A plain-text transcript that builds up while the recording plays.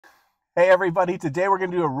Hey everybody, today we're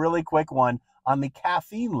going to do a really quick one on the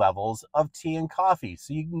caffeine levels of tea and coffee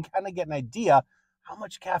so you can kind of get an idea how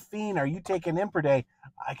much caffeine are you taking in per day.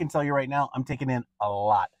 I can tell you right now, I'm taking in a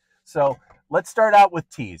lot. So let's start out with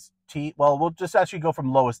teas. Tea, well, we'll just actually go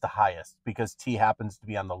from lowest to highest because tea happens to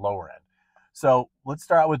be on the lower end. So let's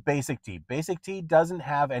start out with basic tea. Basic tea doesn't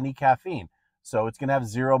have any caffeine, so it's going to have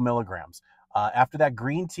 0 milligrams. After that,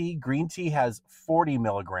 green tea has 40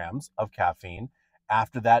 milligrams of caffeine.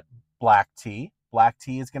 After that, black tea. Black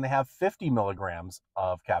tea is going to have 50 milligrams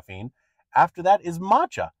of caffeine. After that is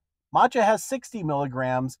matcha. Matcha has 60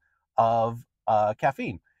 milligrams of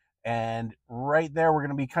caffeine. And right there, we're going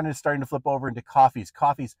to be kind of starting to flip over into coffees.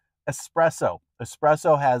 Coffees, espresso.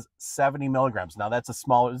 Espresso has 70 milligrams. Now, that's a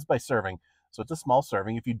small, this is by serving. So it's a small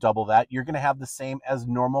serving. If you double that, you're going to have the same as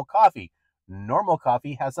normal coffee. Normal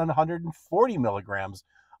coffee has 140 milligrams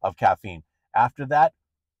of caffeine. After that,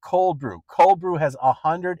 cold brew. Cold brew has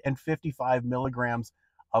 155 milligrams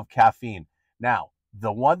of caffeine. Now,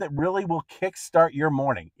 the one that really will kickstart your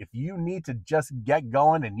morning, if you need to just get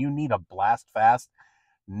going and you need a blast fast,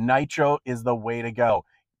 nitro is the way to go.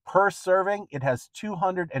 Per serving, it has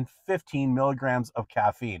 215 milligrams of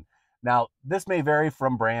caffeine. Now, this may vary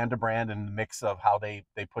from brand to brand and the mix of how they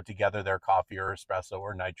put together their coffee or espresso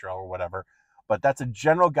or nitro or whatever, but that's a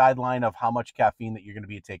general guideline of how much caffeine that you're going to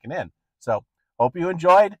be taking in. So hope you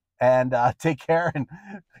enjoyed, and take care and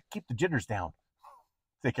keep the jitters down.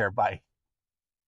 Take care. Bye.